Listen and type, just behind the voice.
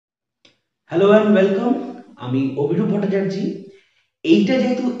Hello and welcome. আমি অভিরূপ ভট্টাচার্য। এইটা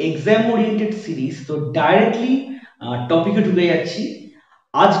যেহেতু এক্সাম ওরিয়েন্টেড সিরিজ, তো ডাইরেক্টলি টপিকে ঢুকে যাচ্ছি।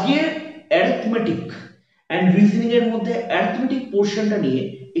 আজকে অ্যারিথমেটিক অ্যান্ড রিজনিং এর মধ্যে অ্যারিথমেটিক পোর্শনটা নিয়ে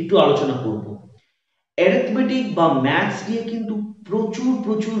একটু আলোচনা করব। অ্যারিথমেটিক বা ম্যাথস নিয়ে কিন্তু প্রচুর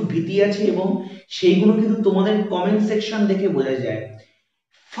প্রচুর ভীতি আছে এবং সেইগুলো কিন্তু তোমাদের কমেন্ট সেকশন দেখে বোঝা যায়।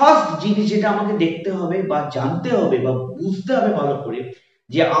 ফার্স্ট জিনিস যেটা আমাকে দেখতে হবে বা জানতে হবে বা বুঝতে হবে ভালো করে,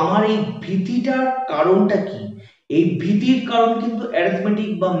 যে আমার এই ভীতিটার কারণটা কি। এই ভীতির কারণ কিন্তু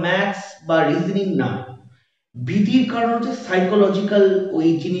অ্যারিথমেটিক বা ম্যাথস বা রিজনিং না। ভীতির কারণ হচ্ছে সাইকোলজিক্যাল। ওই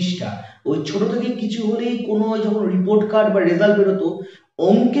জিনিসটা ওই ছোট থেকে কিছু হলেই কোনো যখন রিপোর্ট কার্ড বা রেজাল্ট বেরোতো,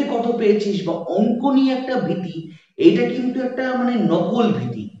 অঙ্কে কত পেয়েছিস বা অঙ্ক নিয়ে একটা ভীতি, এইটা কিন্তু একটা মানে নকল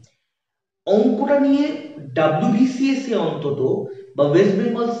ভীতি। অঙ্কটা নিয়ে WBCS এ অন্তত বা ওয়েস্ট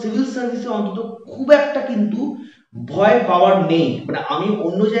বেঙ্গল সিভিল সার্ভিসে অন্তত খুব একটা কিন্তু ভয় পাওয়ার নেই। মানে আমি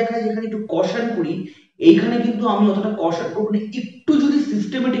অন্য জায়গায় যেখানে একটু কশন করি, এইখানে কিন্তু আমি অতটা কশন করবো না। একটু যদি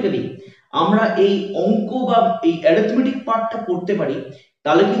সিস্টেমেটিক্যালি আমরা এই অঙ্ক বা এই অ্যারিথমেটিক পার্টটা করতে পারি,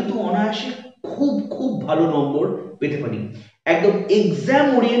 তাহলে কিন্তু অনায়াসে খুব খুব ভালো নম্বর পেতে পারি। একদম এক্সাম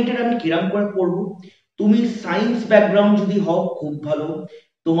ওরিয়েন্টেড আমি কিরাম করে পড়বো। তুমি সায়েন্স ব্যাকগ্রাউন্ড যদি হও খুব ভালো,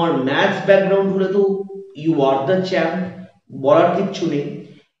 তোমার ম্যাথস ব্যাকগ্রাউন্ড হলে তো ইউ আর দ্য চ্যাম্প, বলার কিচ্ছু নেই।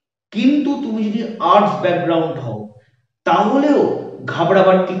 কিন্তু তুমি যদি আর্টস ব্যাকগ্রাউন্ড হও, তাহলেও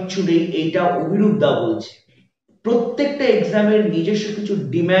ঘাবড়াবার কিচ্ছু নেই, এইটা অভিরূপ দা বলছে। প্রত্যেকটা এক্সামের নিজস্ব কিছু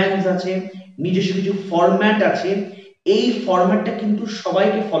ডিম্যান্ডস আছে, নিজস্ব কিছু ফরম্যাট আছে। এই ফরম্যাটটা কিন্তু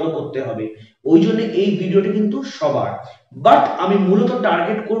সবাইকে ফলো করতে হবে। ওই জন্য এই ভিডিওটা কিন্তু সবার, বাট আমি মূলত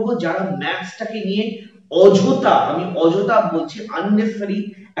টার্গেট করব যারা ম্যাথসটাকে নিয়ে অযথা, আমি অযথা বলছি, আননেসেসারি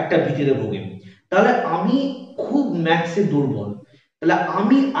একটা ভীতিতে ভোগে। তাহলে আমি খুব ম্যাথসে দুর্বল, তাহলে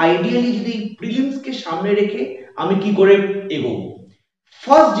আমি আইডিয়ালি যদি প্রিলিমস কে সামনে রেখে আমি কি করে এগোবো।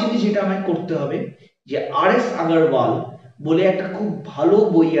 ফার্স্ট জিনিস যেটা আমায় করতে হবে, যে RS আগরওয়াল বলে একটা খুব ভালো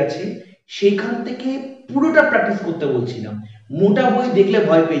বই আছে, সেখান থেকে পুরোটা প্র্যাকটিস করতে বলছিলাম। মোটা বই দেখলে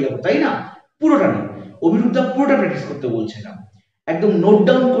ভয় পেয়ে যাবো, তাই না? পুরোটা না, অভিরুদ্ধা পুরোটা প্র্যাকটিস করতে বলছিলাম। একদম নোট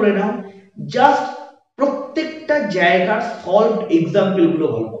ডাউন করে নাও, জাস্ট প্রত্যেকটা জায়গার সলভড এক্সাম্পল গুলো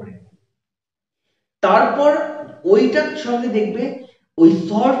ভালো করে। তারপর ওইটার সঙ্গে দেখবে ওই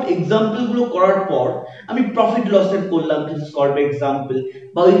সলভড এক্সাম্পল গুলো করার পর আমি প্রফিট লসের করলাম কিছু সলভড এক্সাম্পল,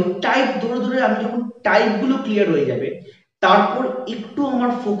 বা ওই টাইপ ধরে ধরে আমি যখন টাইপ গুলো ক্লিয়ার হয়ে যাবে, তারপর একটু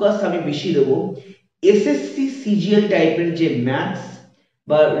আমার ফোকাস আমি বেশি দেবো SSC CGL টাইপের যে ম্যাথস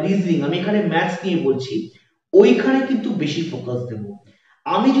বা রিজনিং, আমি এখানে ম্যাথস নিয়ে বলছি, ওইখানে কিন্তু বেশি ফোকাস দেব।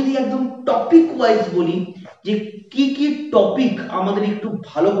 আমি যদি একদম টপিক ওয়াইজ বলি যে কি কি টপিক আমাদের একটু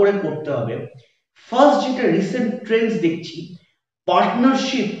ভালো করে করতে হবে, ফার্স্ট যেটা রিসেন্ট ট্রেন্ডস দেখছি,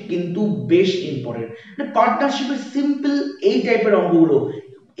 পার্টনারশিপ কিন্তু বেশ ইম্পর্টেন্ট। মানে পার্টনারশিপের সিম্পল এই টাইপের অঙ্কগুলো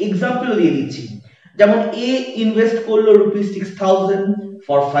এক্সাম্পল দিয়ে দিচ্ছি। যেমন এ ইনভেস্ট করলো ₹6,000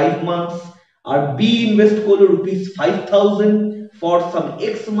 for 5 months, R B invest করলো ₹5,000 for some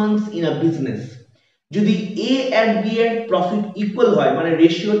x months in a business. যদি এ অ্যান্ড বি এর প্রফিট ইকুয়াল হয়, মানে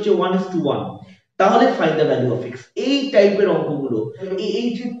রেশিও হচ্ছে 1:1, তাহলে find the value of x. এই টাইপের অঙ্কগুলো, এই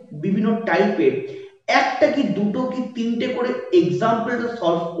যে বিভিন্ন টাইপের একটা কি দুটো কি তিনটে করে এক্সাম্পলটা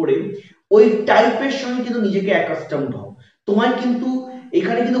সলভ করে ওই টাইপের সঙ্গে কিন্তু নিজেকে অ্যাকাস্টমড হও। তোমার কিন্তু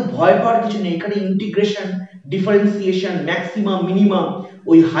এখানে কিন্তু ভয় পাওয়ার কিছু নেই। এখানে ইন্টিগ্রেশন, ডিফারেন্সিয়েশন, ম্যাক্সিমাম, মিনিমাম,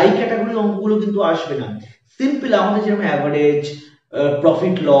 ওই হাই ক্যাটাগরির অঙ্কগুলো কিন্তু আসবে না। সিম্পল আমাদের যেরকম average,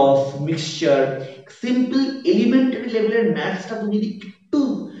 profit loss, mixture, simple elementary লেভেলের ম্যাথসটা তুমি যদি একটু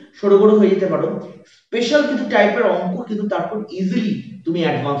সরগড় হয়ে যেতে পারো, স্পেশাল কিছু টাইপের অঙ্ক কিন্তু তারপর ইজিলি তুমি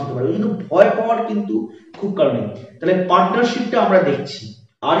অ্যাডভান্স হতে পারো। কিন্তু ভয় পাওয়ার কিন্তু খুব কারণে। তাহলে পার্টনারশিপটা আমরা দেখছি।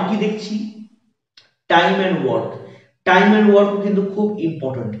 আর কি দেখছি? Time and work. Time and work কিন্তু খুব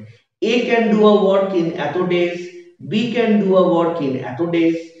important. A can do a work in এত days, B can do a work in এত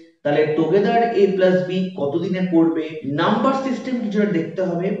ডেজ। তাহলে টুগেদার এ প্লাস বি কতদিনে করবে। নাম্বার সিস্টেম কিছুটা দেখতে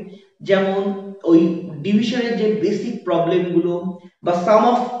হবে, যেমন ওই ডিভিশনের যে বেসিক প্রবলেম গুলো, বা সাম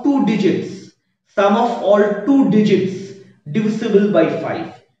of two digits, some of all two digits divisible by 5,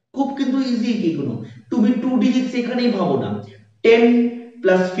 খুব কিন্তু ইজি এগুলো। তুমি টু ডিজিটস এখানেই ভাবো না, 10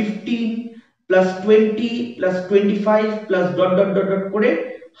 plus 15 plus 20 plus 25 plus dot dot dot dot করে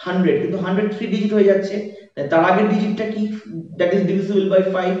 100, কিন্তু 100 থ্রি ডিজিট হয়ে যাচ্ছে। তার আগের ডিজিটটা কি? That is divisible by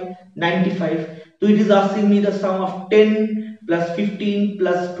 5, 95। তো it is asking me the some of 10 plus 15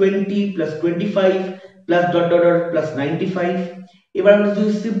 plus 20 plus 25 plus dot dot dot plus 95। এবার আমরা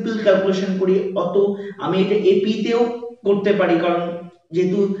যদি সিম্পল ক্যালকুলেশন করি, অত আমি এটা এপি তেও করতে পারি, কারণ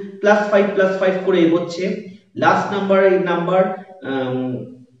যেহেতু প্লাস 5 করে এগোচ্ছে। লাস্ট নাম্বার, এই number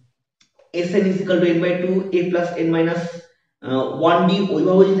Sn is equal to n by 2 a plus n minus 1d,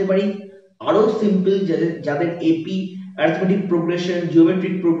 ওইভাবে যেতে পারি। আরো সিম্পল যাদের AP arithmetic progression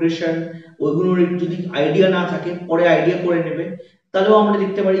geometric progression ওইগুলোর যদি আইডিয়া না থাকে পরে আইডিয়া করে নেবে, তাহলেও আমরা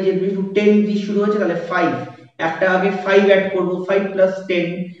দেখতে পারি যে যেহেতু 10 দিয়ে শুরু হয়েছে তাহলে 5 একটা আগে 5 অ্যাড করবো, 5 plus 10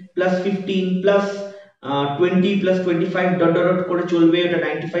 plus 15 plus 20 plus 25 dot dot dot করে চলবে ওটা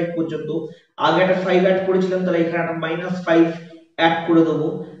 95 পর্যন্ত। আগে একটা 5 অ্যাড করেছিলাম তাহলে এখানে একটা মাইনাস 5 অ্যাড করে দেবো,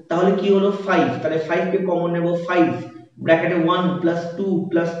 তাহলে কি হলো 5, তাহলে 5 কে কমন নেব 5 ব্র্যাকেটে 1 plus 2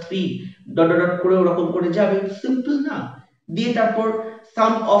 plus 3 dot dot dot করে ওরকম করে যাবে, সিম্পল না? দিয়ে তারপর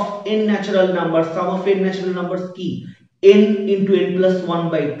সাম of n natural number, some of n natural numbers কি n ইনটু n প্লাস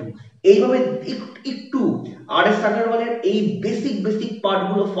 1/2। এইভাবে একটু আর এস আগরওয়ালের এই বেসিক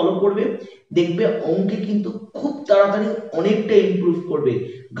পার্টগুলো ফলো করবে, দেখবে অঙ্কে কিন্তু খুব তাড়াতাড়ি অনেকটা ইমপ্রুভ করবে।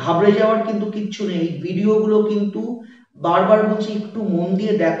 ঘাবড়ে যাওয়ার কিন্তু কিচ্ছু নেই, এই ভিডিওগুলো কিন্তু বারবার বলছি একটু মন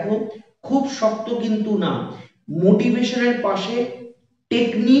দিয়ে দেখো, খুব শক্ত কিন্তু না। মোটিভেশনের পাশে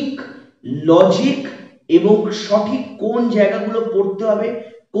টেকনিক, লজিক এবং সঠিক কোন জায়গাগুলো পড়তে হবে,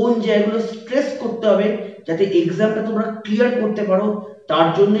 কোন জায়গাগুলো স্ট্রেস করতে হবে যাতে এক্সামটা তোমরা ক্লিয়ার করতে পারো, তার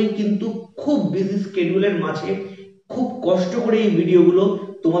জন্যই কিন্তু খুব বিজি স্কেডিউলের মাঝে খুব কষ্ট করে এই ভিডিওগুলো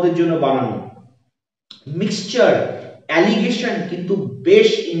তোমাদের জন্য বানানো। মিক্সচার অ্যালিগেশন কিন্তু বেশ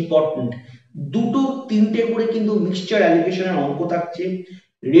ইম্পর্টেন্ট, দুটো তিনটে করে কিন্তু মিক্সচার অ্যালিগেশনের অঙ্ক থাকছে,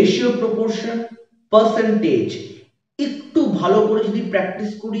 রেশিও প্রপোর্শন পার্সেন্টেজ। একটু ভালো করে যদি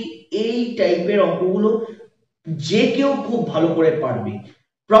প্র্যাকটিস করি এই টাইপের অঙ্কগুলো যে কেউ খুব ভালো করে পারবে।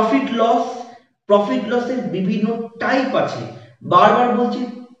 প্রফিট লস, প্রফিট লসের বিভিন্ন টাইপ আছে, বারবার বলছি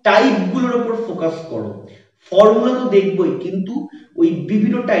টাইপগুলোর উপর ফোকাস করো। ফর্মুলা তো দেখবই, কিন্তু ওই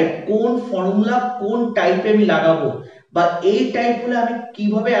বিভিন্ন টাইপ, কোন ফর্মুলা কোন টাইপে আমি লাগাবো বা এই টাইপ হলে আমি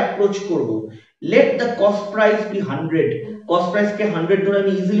কিভাবে অ্যাপ্রোচ করব। Let the cost price B 100, cost প্রাইসকে 100 ধরে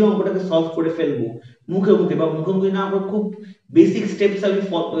আমি ইজিলি অঙ্কটাকে সলভ করে ফেলবো মুখে মুখে, বা মুখে না আমরা খুব বেসিক স্টেপস আমি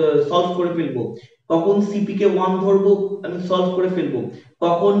সলভ করে ফেলবো। কখন সিপি কে 1 ধরবো আমি সলভ করে ফেলবো,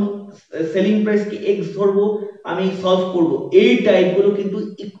 কখন সেলিং প্রাইস কে x ধরবো আমি সলভ করব। এই টাইপগুলো কিন্তু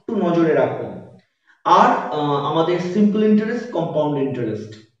একটু নজরে রাখো। আর আমাদের simple interest, compound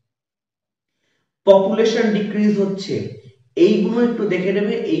interest, population decrease হচ্ছে, এইগুলো একটু দেখে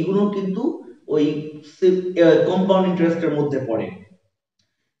নেবে, এইগুলো কিন্তু ওই কম্পাউন্ড ইন্টারেস্টের মধ্যে পড়ে।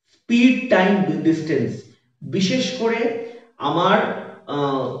 স্পিড টাইম ডিস্টেন্স, বিশেষ করে আমার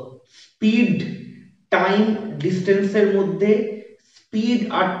স্পিড টাইম ডিস্টেন্সের মধ্যে স্পিড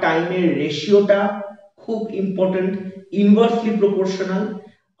আর টাইমের রেশিওটা খুব ইম্পর্টেন্ট, ইনভার্সলি প্রপোর্শনাল।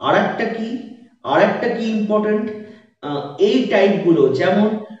 আর একটা কি ইম্পর্টেন্ট, এই টাইপগুলো যেমন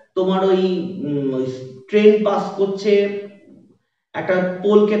তোমার ওই ট্রেন পাস করছে, একটা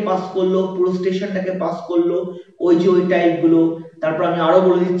পোলকে পাস করলো, পুরো স্টেশনটাকে পাস করলো, ওই যে ওই টাইপগুলো। তারপর আমি আরো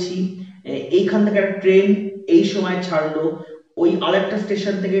বলে দিচ্ছি, এইখান থেকে একটা ট্রেন এই সময় ছাড়লো, ওই আরেকটা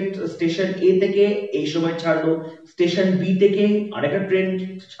স্টেশন থেকে, স্টেশন এ থেকে এই সময় ছাড়লো, স্টেশন বি থেকে আরেকটা ট্রেন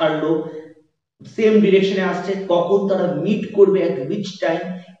ছাড়লো, সেম ডিরেকশনে আসছে, কখন তারা মিট করবে এট হুইচ টাইম,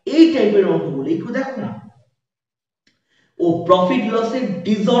 এই টাইপের অঙ্কগুলো একটু দেখো না। ও প্রফিট লসের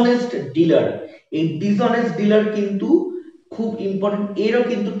ডিসঅনেস্ট ডিলার, এই ডিসঅনেস্ট ডিলার কিন্তু খুব ইম্পর্টেন্ট, এরও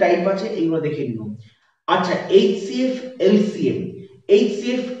কিন্তু টাইপ আছে, এগুলো দেখে নিও। আচ্ছা, HCF LCM,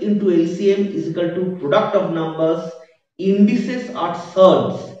 HCF into LCM is equal to product of numbers, indices R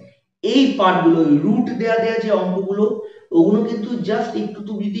serves, এই পার্টগুলো রুট দেয়া যে অঙ্কগুলো, ওগুলো কিন্তু জাস্ট একটু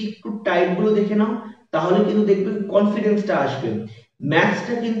তুমি যদি একটু টাইপগুলো দেখে নাও তাহলে কিন্তু দেখবে কনফিডেন্সটা আসবে।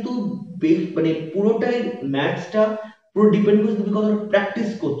 ম্যাথসটা কিন্তু মানে পুরোটাই ম্যাথসটা পুরো ডিপেন্ড করে তুমি কতটা প্র্যাকটিস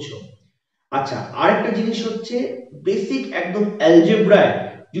করছো। আচ্ছা, আরেকটা জিনিস হচ্ছে বেসিক একদম অ্যালজেব্রায়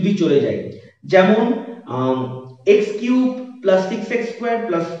যদি চলে যাই, যেমন x cube plus 6x square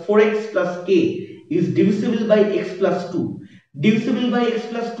plus 4x plus k is divisible by x plus 2, divisible by x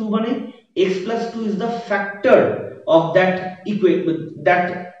plus 2 মানে x plus 2 is the factor of that equation, that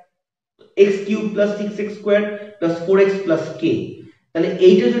x cube plus 6x square plus 4x plus k। তাহলে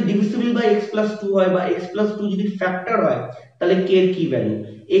এইটা যদি divisible by x plus 2 হয় বা x plus 2 যদি factor হয় তাহলে k এর কি ভ্যালু,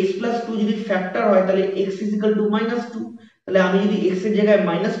 x প্লাস 2 যদি ফ্যাক্টর হয় তাহলে x is equal to -2, তাহলে আমি যদি x এর জায়গায়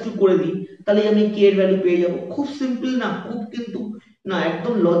 -2 করে দিই তাহলে আমি k এর ভ্যালু পেয়ে যাব। খুব সিম্পল না, খুব কিন্তু না,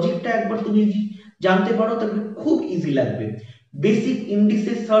 একদম লজিকটা একবার তুমি জানতে পারো তাহলে খুব ইজি লাগবে। বেসিক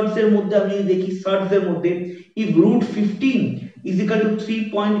ইন্ডিসেস সার্টস এর মধ্যে আমি যদি দেখি, সার্টস এর মধ্যে if root 15 is equal to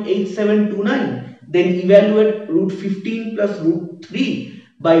 3.8729, then evaluate root 15 plus root 3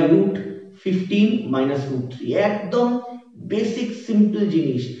 by root 15 minus root 3, একদম বেসিক সিম্পল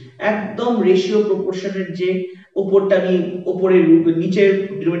জিনিস, একদম রেশিও প্রপোর্শনের যে উপরটা আমি উপরের রুট নিচের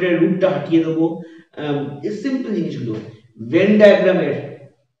ডিনোমিনেটরের রুটটা হটিয়ে দেবো, এই সিম্পল জিনিসগুলো। ভেন ডায়াগ্রামের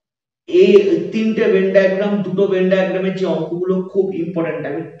এই তিনটে ভেন ডায়াগ্রাম, দুটো ভেন ডায়াগ্রামের যে অঙ্কগুলো খুব ইম্পর্টেন্ট,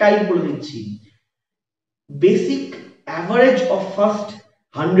 আমি টাইপ বলে দিচ্ছি। Basic average of first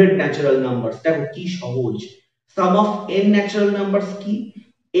 100 natural numbers, দেখো কি সহজ। সাম অফ n ন্যাচারাল নাম্বারস কি,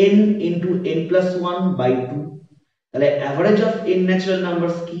 n into n plus 1 by 2। তাহলে average of n natural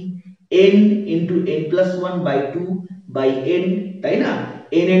numbers কি, n into n plus 1 by 2 by n, তাই না?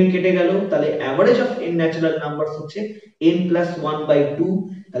 n কেটে গেল, তাহলে average of n natural numbers হচ্ছে n প্লাস 1 বাই 2।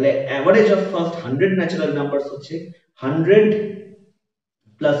 তাহলে average of first 100 natural numbers হচ্ছে 100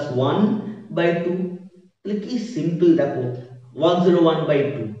 প্লাস 1 বাই 2। তাহলে কি সিম্পল, দেখো 101 বাই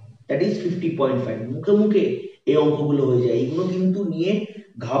 2 দ্যাট ইজ 50.5। মুখে মুখে এই অঙ্কগুলো হয়ে যায়। এইগুলো কিন্তু নিয়ে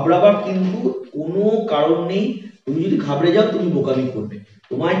ঘাবড়াবার কিন্তু কোনো কারণ নেই। তুমি যদি ঘাবড়ে যাও তুমি বোকামি করবে।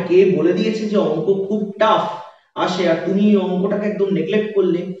 তোমায় কে বলে দিয়েছে যে অঙ্ক খুব টাফ আসে আর তুমি এই অঙ্কটাকে একদম নেগলেক্ট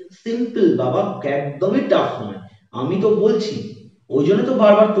করলে? সিম্পল বাবা, একদমই টাফ নয়। আমি তো বলছি, ওই জন্য তো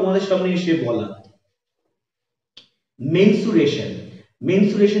বারবার তোমাদের সামনে এসে বলা। Mensuration,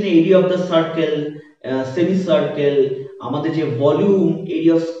 মেনসুরেশনে area of the circle, semi circle, আমাদের যে volume,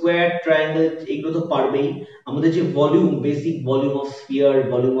 area of square, triangle, এগুলো তো পারবেই। আমাদের যে volume, basic volume of sphere,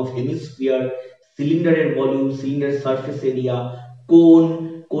 volume of hemisphere, সিলিন্ডারের ভলিউম, সিলিন্ডারের সারফেস এরিয়া, কোন,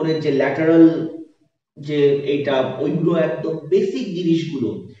 কোনের যে ল্যাটারাল যে এইটা, ওইগুলো একদম বেসিক জিনিসগুলো।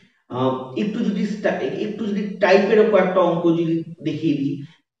 একটু যদি টাইপের কয়েকটা অঙ্ক যদি দেখিয়ে দিই।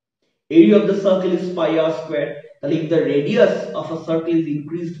 Area of the circle is pi r square. তাহলে if the radius of a circle is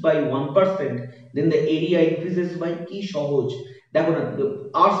increased by 1%, then the area increases by, কি সহজ। দেখো না,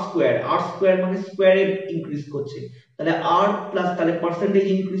 r square মানে স্কয়ারে ইনক্রিজ করছে, তাহলে r প্লাস, তাহলে পার্সেন্টেজ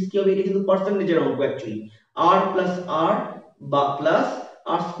ইনক্রিজ কি হবে, এটা কিন্তু পার্সেন্টেজের অঙ্ক অ্যাকচুয়ালি। r প্লাস r বা প্লাস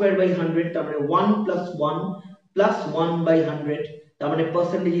r স্কয়ার বাই 100, তার মানে 1 প্লাস 1 প্লাস 1 বাই 100, তার মানে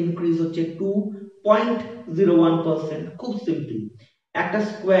পার্সেন্টেজ ইনক্রিজ হচ্ছে 2.01%। খুব সিম্পল। একটা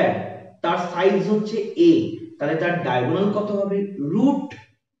স্কয়ার, তার সাইজ হচ্ছে a, তাহলে তার ডায়াগোনাল কত হবে,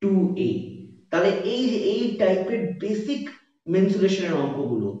 √2a। তাহলে এই যে এই টাইপের বেসিক মেনসুরেশনের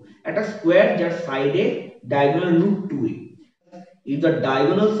অঙ্কগুলো, একটা স্কয়ার যার সাইডে diagonal √2a, if the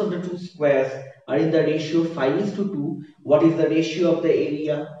diagonals of the two squares are in the ratio 5:2, what is the ratio of the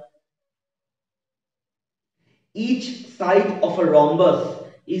area? Each side of a rhombus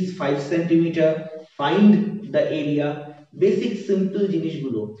is 5 centimeter. Find the area. Basic simple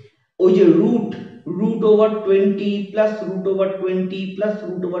জিনিসগুলো। ওই যে √20 plus √20 plus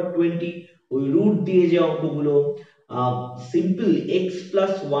 √20, ওই root দিয়ে যে অঙ্কগুলো, simple x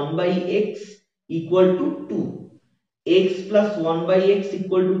plus 1 by x equal to 2, x plus 1 by x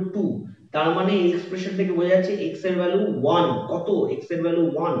equal to 2। তার মানে এই এক্সপ্রেশন থেকে বোঝা যাচ্ছে x এর ভ্যালু 1। কত? x এর ভ্যালু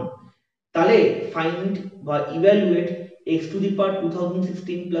 1। তাহলে ফাইন্ড বা evaluate x to the power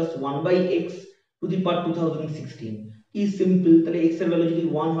 2016 plus 1 by x to the পাওয়ার 2016। কি সিম্পল। তাহলে x এর ভ্যালু যদি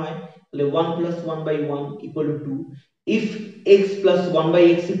 1 হয়, তাহলে 1 plus 1 by 1 equal to 2। if x plus 1 by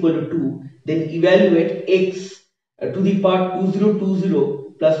x equal to 2, then evaluate x to the power 2020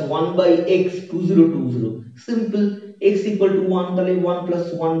 plus 1 by x 2020। simple। x equal to 1, তাহলে 1 plus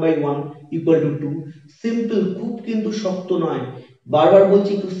 1 by 1 equal to 2। Simple, খুব কিন্তু শক্ত নয়। বারবার বলছি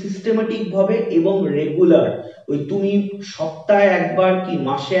একটু সিস্টেমেটিক ভাবে এবং রেগুলার, ওই তুমি সপ্তাহে একবার কি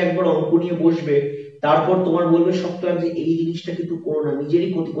মাসে একবার অঙ্ক নিয়ে বসবে, তারপর তোমার বলবে শক্ত লাগছে, এই জিনিসটা কিন্তু করো না, নিজেরই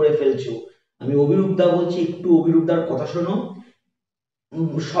ক্ষতি করে ফেলছো। আমি অভিরূপ দা বলছি, একটু অভিরূপ দার কথা শোনো।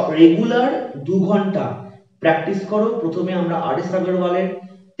 রেগুলার 2 ঘন্টা প্র্যাকটিস করো। প্রথমে আমরা আর.এস. আগরওয়ালের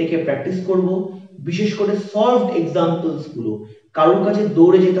থেকে প্র্যাকটিস করব, বিশেষ করে সলভড এক্সাম্পলস গুলো। কারোর কাছে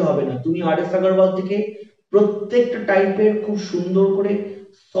দৌড়ে যেতে হবে না, তুমি আর.এস. আগরওয়াল থেকে প্রত্যেকটা টাইপের খুব সুন্দর করে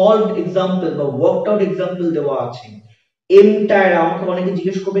সলভড এক্সাম্পল বা ওয়ার্কড আউট এক্সাম্পল দেওয়া আছে। এম টায়রা, আমাকে অনেকে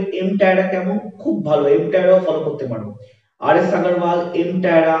জিজ্ঞেস করবে এম টায়রা কেমন, খুব ভালো, এম টায়রাও ফলো করতে পারো। আর.এস. আগরওয়াল, এম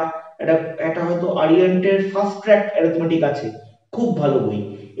টায়রা, এটা হয়তো আরিয়ান্টের ফার্স্ট ট্র্যাক অ্যারিথমেটিক আছে, খুব ভালো বই।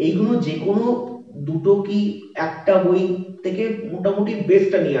 এইগুলো যে কোনো দুটো কি একটা বই থেকে মোটামুটি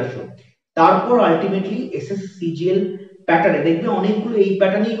বেস্টটা নিয়ে আসো। তারপর আলটিমেটলি এসএসসি সিজিএল প্যাটার্নে দেখবে অনেকগুলো এই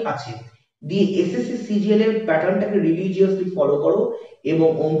প্যাটার্নই আছে, দিয়ে এসএসসি সিজিএল এর প্যাটার্নটাকে রিলিজিয়াসলি ফলো করো এবং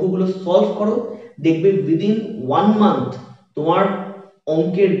অঙ্কগুলো সলভ করো। দেখবে উইদিন 1 মান্থ তোমার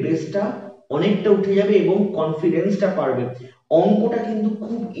অঙ্কের বেসটা অনেকটা উঠে যাবে এবং কনফিডেন্সটা পারবে। অঙ্কটা কিন্তু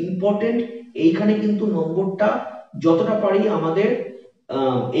খুব ইম্পর্টেন্ট। এইখানে কিন্তু নম্বরটা যতটা পারি আমাদের,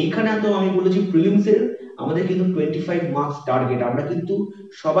 এইখানে তো আমি বলেছি প্রিলিমসের আমাদের কিন্তু 25 মার্কস টার্গেট। আমরা কিন্তু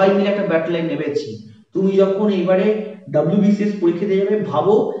সবাই মিলে একটা ব্যাটলাইন নেমেছি। তুমি যখন এবারে WBCS পরীক্ষা দিয়ে যাবে,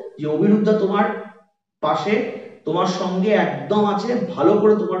 ভাবো যে অভিরুদ্ধা তোমার পাশে, তোমার সঙ্গে একদম আছে, ভালো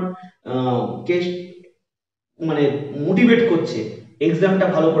করে তোমার কে মানে মোটিভেট করছে এক্সামটা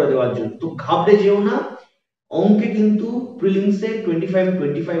ভালো করে দেওয়ার জন্য। তো ঘাবড়ে যেও না, অঙ্কে কিন্তু প্রিলিমসে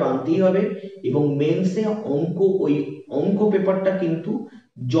 25 আনতেই হবে, এবং মেন্সে ওই অঙ্ক পেপারটা কিন্তু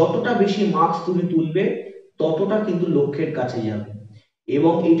যতটা বেশি মার্কস তুমি তুলবে ততটা কিন্তু লক্ষ্যের কাছে যাবে।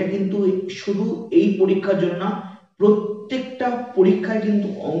 এবং এটা কিন্তু শুধু এই পরীক্ষার জন্য না, প্রত্যেকটা পরীক্ষায় কিন্তু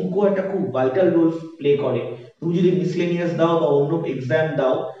অঙ্ক একটা খুব ভাইটাল রোল প্লে করে। তুমি যদি মিসলেনিয়াস দাও বা অন্য এক্সাম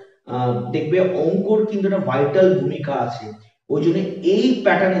দাও, দেখবে অঙ্কর কিন্তু একটা ভাইটাল ভূমিকা আছে। ওই জন্য এই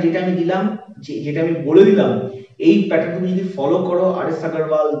প্যাটার্নে যেটা আমি দিলাম, যেটা আমি বলে দিলাম, এই প্যাটার্ন তুমি যদি ফলো করো আর এস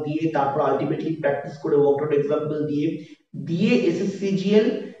আগরওয়াল দিয়ে, তারপর আলটিমেটলি প্র্যাকটিস করে ওয়ার্কআউট এক্সাম্পল দিয়ে দিয়ে এসএসসিজিএল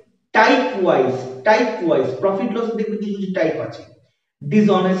টাইপ ওয়াইজ প্রফিট লস দেখবে কিছু কিছু টাইপ আছে,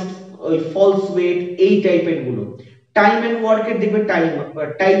 ডিসঅনেস্ট, ওই ফলস ওয়েট, এই টাইপের গুলো। টাইম এন্ড ওয়ার্কের দেখবে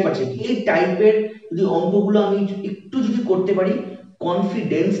টাইপ আছে, এই টাইপের যদি অঙ্কগুলো আমি একটু যদি করতে পারি,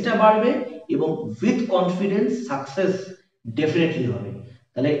 কনফিডেন্সটা বাড়বে, এবং উইথ কনফিডেন্স সাকসেস ডেফিনেটলি হবে।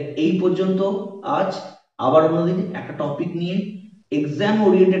 তাহলে এই পর্যন্ত আজ, আবার অন্যদিন একটা টপিক নিয়ে এক্সাম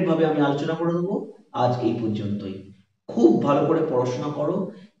ওরিয়েন্টেড ভাবে আমি আলোচনা করে দেবো। আজ এই পর্যন্তই। খুব ভালো করে পড়াশোনা করো,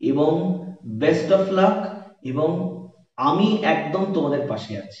 এবং বেস্ট অফ লাক, এবং আমি একদম তোমাদের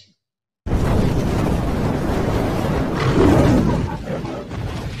পাশে আছি।